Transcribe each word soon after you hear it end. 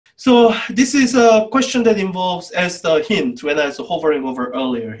So this is a question that involves, as the hint, when I was hovering over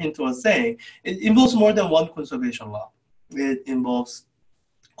earlier, hint was saying, it involves more than one conservation law. It involves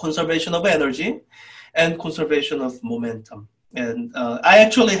conservation of energy and conservation of momentum. And I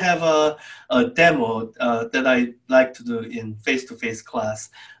actually have a demo that I like to do in face-to-face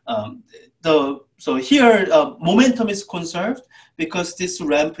class. So here, momentum is conserved because this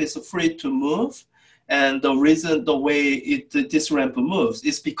ramp is free to move. And the reason, the way this ramp moves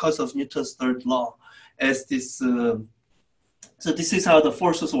is because of Newton's third law. As this, so this is how the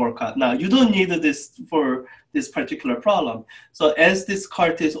forces work out. Now, you don't need this for this particular problem. So as this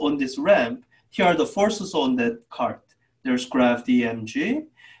cart is on this ramp, here are the forces on that cart. There's gravity mg,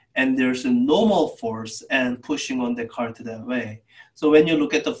 and there's a normal force and pushing on the cart that way. So when you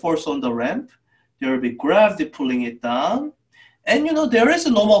look at the force on the ramp, there will be gravity pulling it down. And you know, there is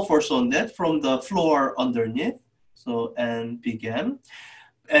a normal force on that from the floor underneath. So N big M.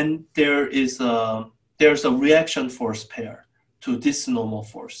 And there's a reaction force pair to this normal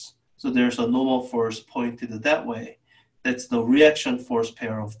force. So there's a normal force pointed that way. That's the reaction force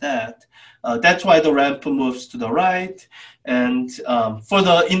pair of that. That's why the ramp moves to the right. And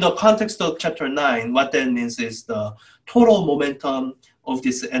in the context of chapter 9, what that means is the total momentum of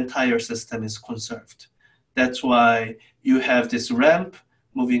this entire system is conserved. That's why you have this ramp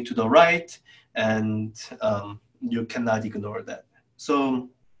moving to the right, and you cannot ignore that. So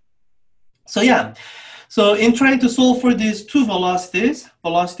yeah. So in trying to solve for these two velocities,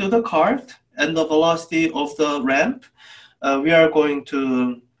 velocity of the cart and the velocity of the ramp, we are going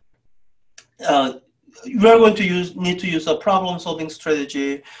to need to use a problem-solving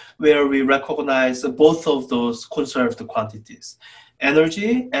strategy where we recognize both of those conserved quantities,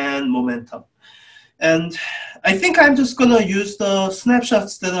 energy and momentum. And I think I'm just going to use the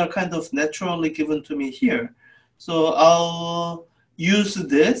snapshots that are kind of naturally given to me here. So I'll use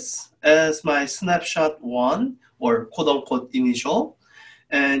this as my snapshot 1, or quote-unquote initial,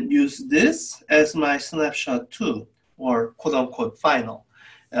 and use this as my snapshot 2, or quote-unquote final.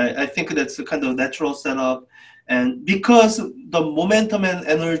 I think that's a kind of natural setup. And because the momentum and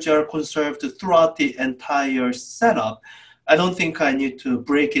energy are conserved throughout the entire setup, I don't think I need to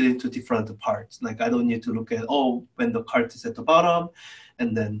break it into different parts. Like I don't need to look at, oh, when the cart is at the bottom,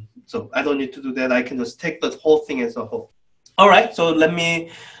 and then, so I don't need to do that. I can just take the whole thing as a whole. All right, so let me,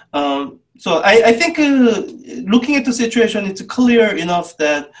 so I think looking at the situation, it's clear enough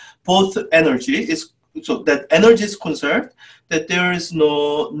that both energy is, so that energy is conserved, that there is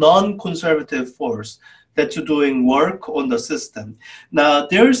no non-conservative force that's doing work on the system. Now,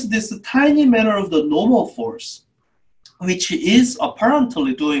 there's this tiny matter of the normal force, which is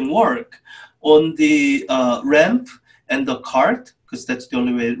apparently doing work on the ramp and the cart, because that's the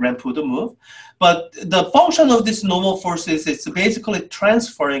only way ramp would move. But the function of this normal force is it's basically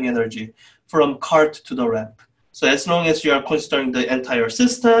transferring energy from cart to the ramp. So as long as you are considering the entire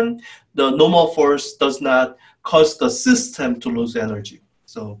system, the normal force does not cause the system to lose energy.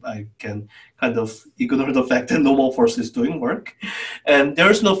 So I can kind of ignore the fact that normal force is doing work. And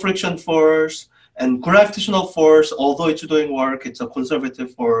there's no friction force. And gravitational force, although it's doing work, it's a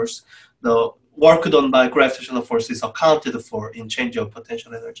conservative force. The work done by gravitational force is accounted for in change of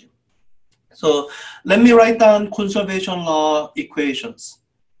potential energy. So let me write down conservation law equations.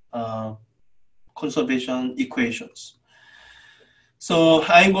 Conservation equations. So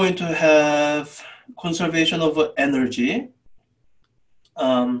I'm going to have conservation of energy.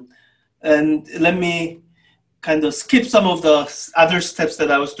 And let me kind of skip some of the other steps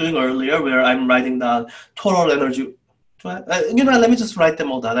that I was doing earlier where I'm writing down total energy. You know, let me just write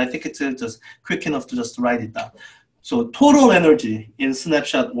them all down. I think it's just quick enough to just write it down. So total energy in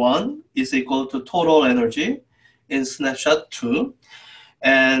snapshot 1 is equal to total energy in snapshot 2.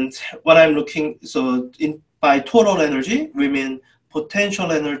 And what I'm looking, so by total energy, we mean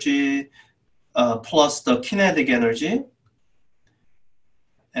potential energy plus the kinetic energy,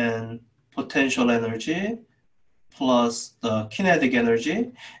 and potential energy plus the kinetic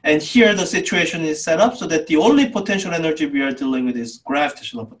energy. And here the situation is set up so that the only potential energy we are dealing with is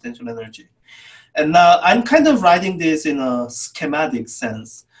gravitational potential energy. And now I'm kind of writing this in a schematic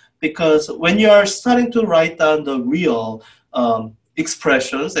sense, because when you are starting to write down the real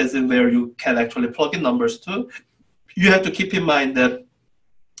expressions, as in where you can actually plug in numbers to, you have to keep in mind that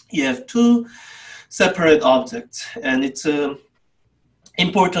you have two separate objects, and it's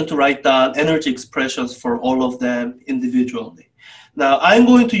important to write down energy expressions for all of them individually. Now, I'm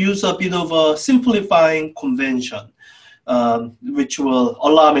going to use a bit of a simplifying convention, which will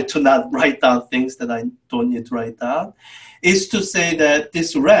allow me to not write down things that I don't need to write down, is to say that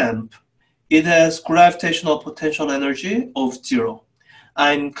this ramp, it has gravitational potential energy of 0.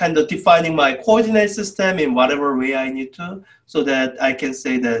 I'm kind of defining my coordinate system in whatever way I need to, so that I can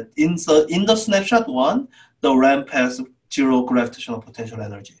say that in the snapshot one, the ramp has 0 gravitational potential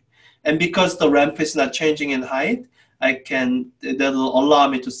energy. And because the ramp is not changing in height, that'll allow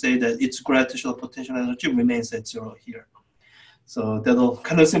me to say that its gravitational potential energy remains at 0 here. So that'll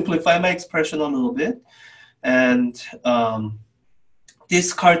kind of simplify my expression a little bit. And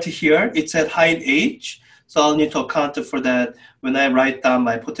this cart here, it's at height h, so I'll need to account for that when I write down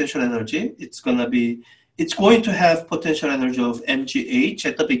my potential energy. It's going to have potential energy of mgh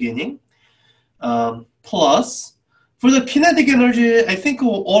at the beginning, plus, for the kinetic energy, I think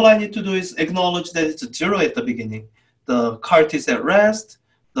all I need to do is acknowledge that it's 0 at the beginning. The cart is at rest,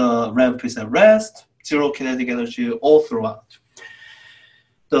 the ramp is at rest, 0 kinetic energy all throughout.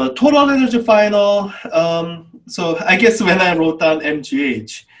 The total energy final, so I guess when I wrote down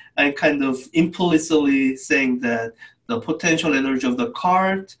mgh, I'm kind of implicitly saying that the potential energy of the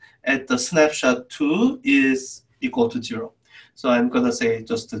cart at the snapshot 2 is equal to 0. So I'm going to say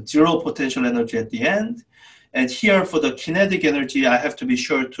just the 0 potential energy at the end. And here for the kinetic energy, I have to be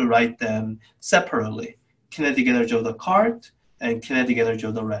sure to write them separately. Kinetic energy of the cart and kinetic energy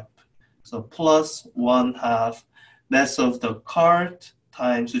of the ramp. So plus 1/2 mass of the cart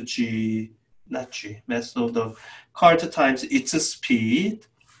times mass of the cart times its speed,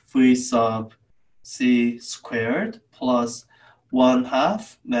 v sub c squared, plus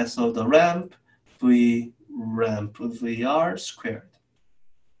 1/2 mass of the ramp, vr squared.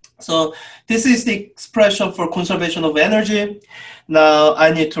 So this is the expression for conservation of energy. Now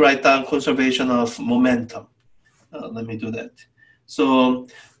I need to write down conservation of momentum. Let me do that. So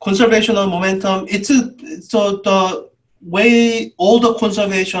conservation of momentum, so the way all the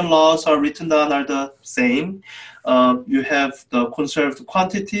conservation laws are written down are the same. You have the conserved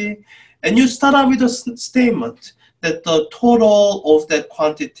quantity, and you start out with a statement that the total of that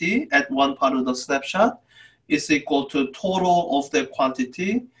quantity at one part of the snapshot is equal to total of that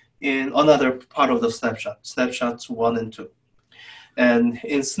quantity in another part of the snapshot, snapshots 1 and 2. And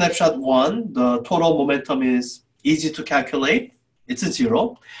in snapshot 1, the total momentum is easy to calculate. It's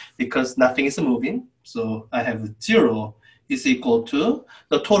 0 because nothing is moving. So I have 0 is equal to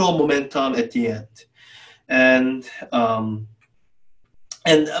the total momentum at the end. And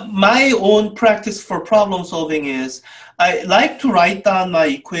my own practice for problem solving is I like to write down my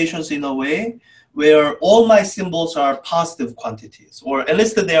equations in a way where all my symbols are positive quantities, or at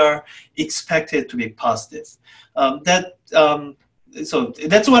least they are expected to be positive. So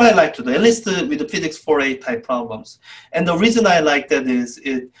that's what I like to do, at least with the physics 4A type problems. And the reason I like that is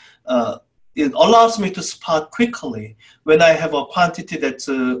it allows me to spot quickly when I have a quantity that's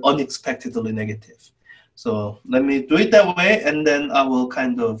unexpectedly negative. So let me do it that way, and then I will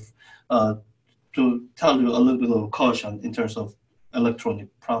kind of to tell you a little bit of caution in terms of electronic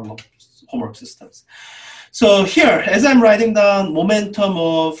problems, homework systems. So here, as I'm writing down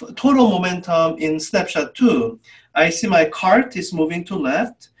total momentum in snapshot 2, I see my cart is moving to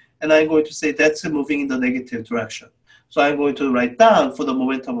left, and I'm going to say that's moving in the negative direction. So I'm going to write down for the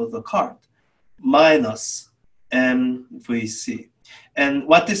momentum of the cart, minus mvc. And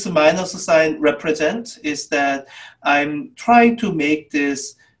what this minus sign represents is that I'm trying to make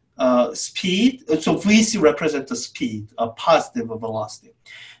this speed, so VC represents the speed, a positive velocity.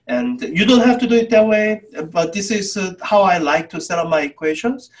 And you don't have to do it that way, but this is how I like to set up my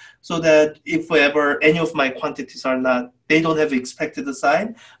equations, so that if ever any of my quantities they don't have expected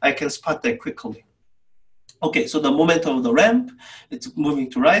sign, I can spot that quickly. Okay, so the momentum of the ramp, it's moving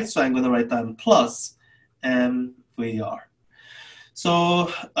to right, so I'm going to write down plus mvr.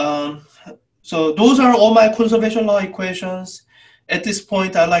 So, so those are all my conservation law equations. At this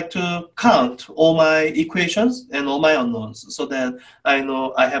point, I like to count all my equations and all my unknowns so that I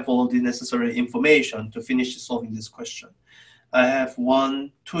know I have all the necessary information to finish solving this question. I have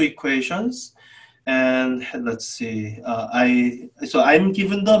 1, 2 equations, and let's see. So I'm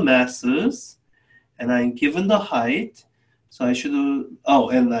given the masses, and I'm given the height. So I should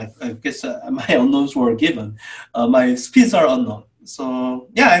and I guess my unknowns were given. My speeds are unknown. So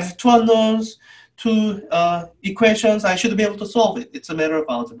yeah, I have 2 unknowns, 2 equations. I should be able to solve it. It's a matter of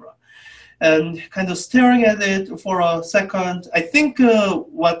algebra. And kind of staring at it for a second, I think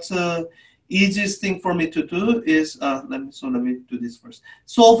what's the easiest thing for me to do is, let me do this first.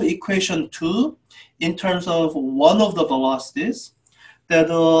 Solve equation 2 in terms of one of the velocities.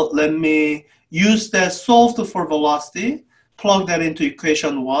 That'll let me use that solved for velocity, plug that into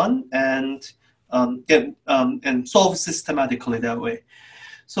equation 1, and and solve systematically that way.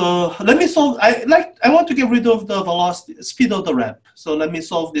 So let me solve. I want to get rid of the velocity, speed of the ramp. So let me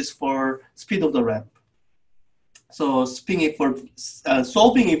solve this for speed of the ramp. So solving it for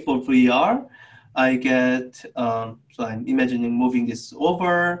VR, I get, so I'm imagining moving this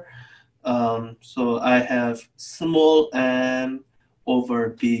over. So I have small m over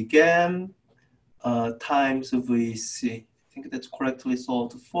big M times VC. I think that's correctly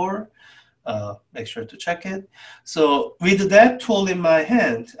solved for. Make sure to check it. So with that tool in my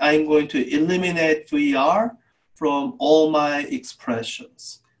hand, I'm going to eliminate VR from all my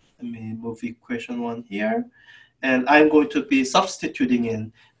expressions. Let me move equation 1 here. And I'm going to be substituting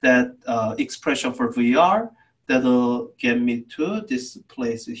in that expression for VR that'll get me to this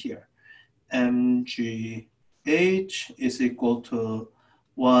place here. mgh is equal to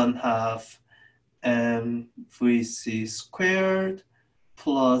 1/2 mvc squared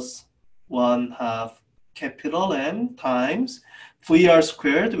plus 1/2 capital M times VR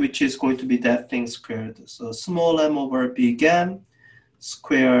squared, which is going to be that thing squared. So small m over big M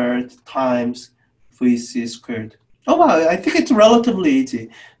squared times VC squared. Oh, wow, I think it's relatively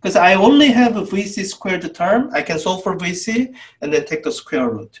easy because I only have a VC squared term. I can solve for VC and then take the square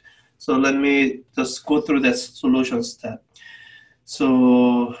root. So let me just go through that solution step.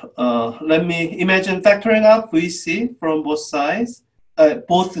 So let me imagine factoring out VC from both sides,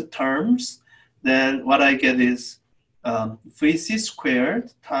 both terms. Then what I get is VC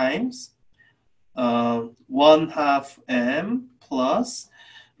squared times 1/2 M plus,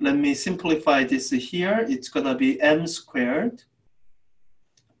 let me simplify this here. It's going to be M squared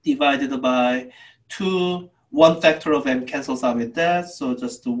divided by 2. 1 factor of M cancels out with that, so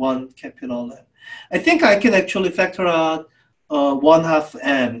just 1 capital M. I think I can actually factor out 1/2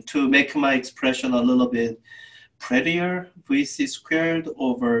 M to make my expression a little bit prettier. VC squared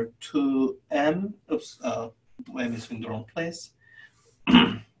over 2M. Oops, M is in the wrong place.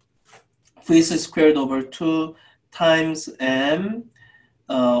 VC squared over 2 times M.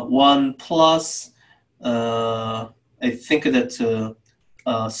 1 plus, I think that's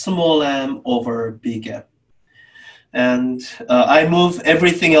small m over big M. And I move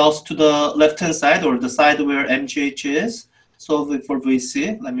everything else to the left-hand side, or the side where MGH is. Solve for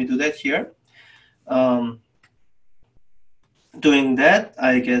VC. Let me do that here. Doing that,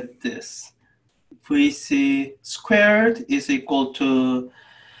 I get this. VC squared is equal to,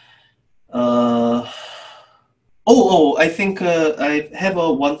 I think I have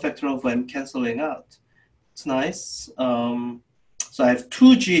a 1 factor of M canceling out. It's nice. So I have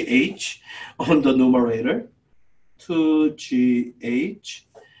 2GH on the numerator. 2GH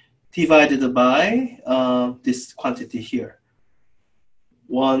divided by this quantity here.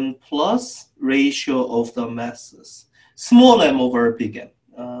 1 plus ratio of the masses. Small m over big M.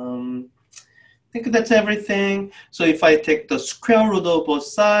 I think that's everything. So if I take the square root of both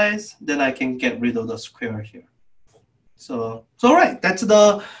sides, then I can get rid of the square here. So all right, that's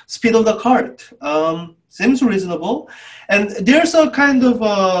the speed of the cart. Seems reasonable. And there's a kind of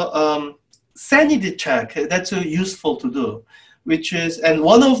a sanity check that's useful to do, which is, and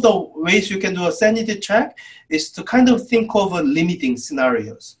one of the ways you can do a sanity check is to kind of think of limiting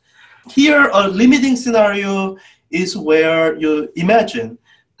scenarios. Here, a limiting scenario is where you imagine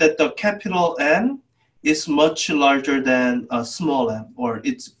that the capital M is much larger than a small m, or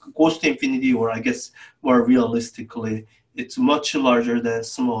it goes to infinity, or I guess more realistically, it's much larger than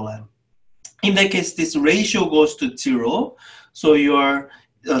small m. In that case, this ratio goes to 0. So your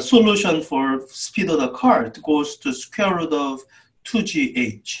solution for speed of the cart goes to square root of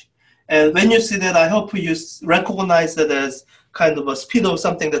 2GH. And when you see that, I hope you recognize that as kind of a speed of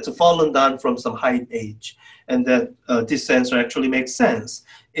something that's fallen down from some height h. And that this answer actually makes sense.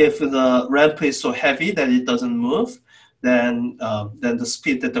 If the ramp is so heavy that it doesn't move, then the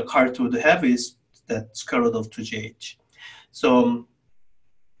speed that the cart would have is that square root of 2GH. So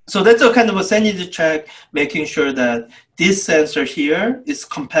that's a kind of a sanity check, making sure that this answer here is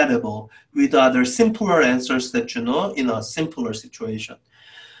compatible with other simpler answers that you know in a simpler situation.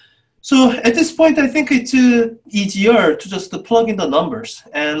 So at this point, I think it's easier to just plug in the numbers.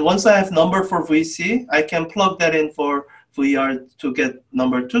 And once I have number for VC, I can plug that in for VR to get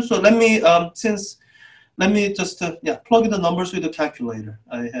number 2. So let me just plug in the numbers with the calculator.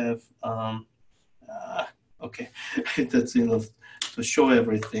 I have okay, that's enough to show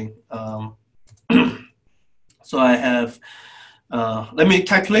everything. So I have, let me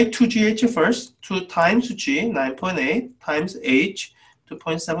calculate 2GH first. 2 times G, 9.8, times H,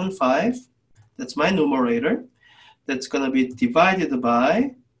 2.75. That's my numerator. That's going to be divided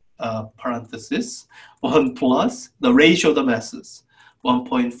by, parenthesis, 1 plus the ratio of the masses,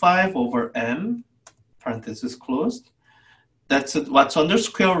 1.5 over M, parenthesis closed. That's what's under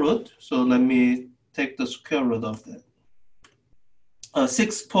square root. So let me take the square root of that.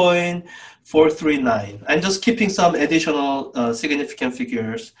 6.439. I'm just keeping some additional significant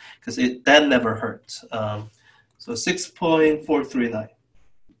figures because that never hurts. So 6.439.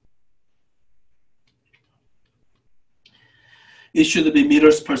 It should be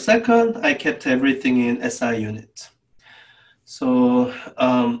meters per second. I kept everything in SI unit. So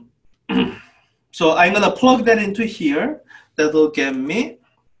so I'm gonna plug that into here. That'll get me.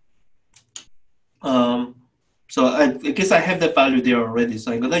 So I guess I have that value there already.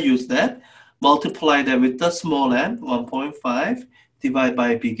 So I'm gonna use that. Multiply that with the small n, 1.5, divide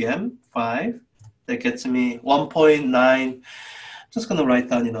by big M, 5. That gets me 1.9. Just gonna write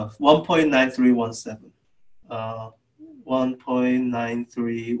down 1.9317.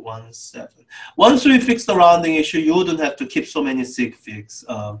 1.9317. Once we fix the rounding issue, you wouldn't have to keep so many sig figs.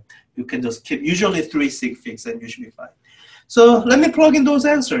 You can just keep usually 3 sig figs and you should be fine. So let me plug in those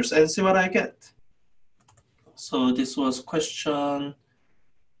answers and see what I get. So this was question,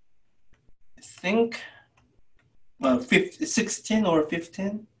 I think, 16 or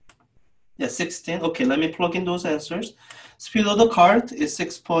 15. Yeah, 16. Okay, let me plug in those answers. Speed of the cart is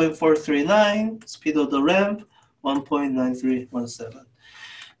 6.439. Speed of the ramp, 1.9317.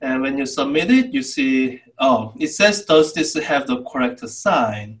 And when you submit it, you see, oh, it says, does this have the correct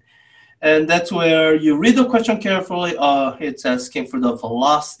sign? And that's where you read the question carefully. It's asking for the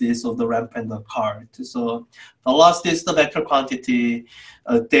velocities of the ramp and the cart. So velocity is the vector quantity.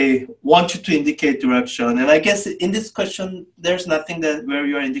 They want you to indicate direction. And I guess in this question, there's nothing where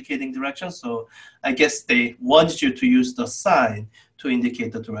you're indicating direction. So I guess they want you to use the sign to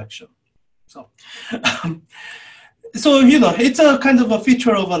indicate the direction. So so, it's a kind of a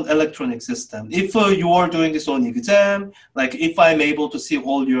feature of an electronic system. If you are doing this on exam, like if I'm able to see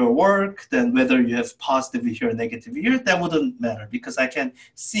all your work, then whether you have positive here or negative here, that wouldn't matter because I can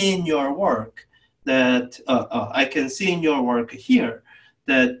see in your work that, I can see in your work here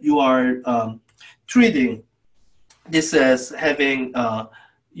that you are treating this as having,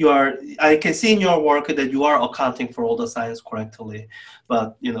 I can see in your work that you are accounting for all the signs correctly.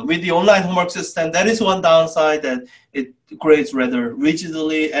 But with the online homework system, that is one downside, that it grades rather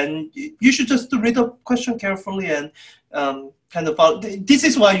rigidly, and you should just read the question carefully and kind of this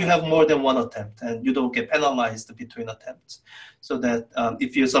is why you have more than one attempt and you don't get penalized between attempts. So that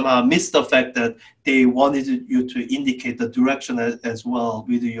if you somehow miss the fact that they wanted you to indicate the direction as well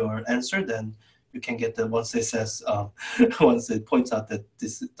with your answer, then you can get the once it says once it points out that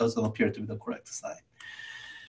this doesn't appear to be the correct sign.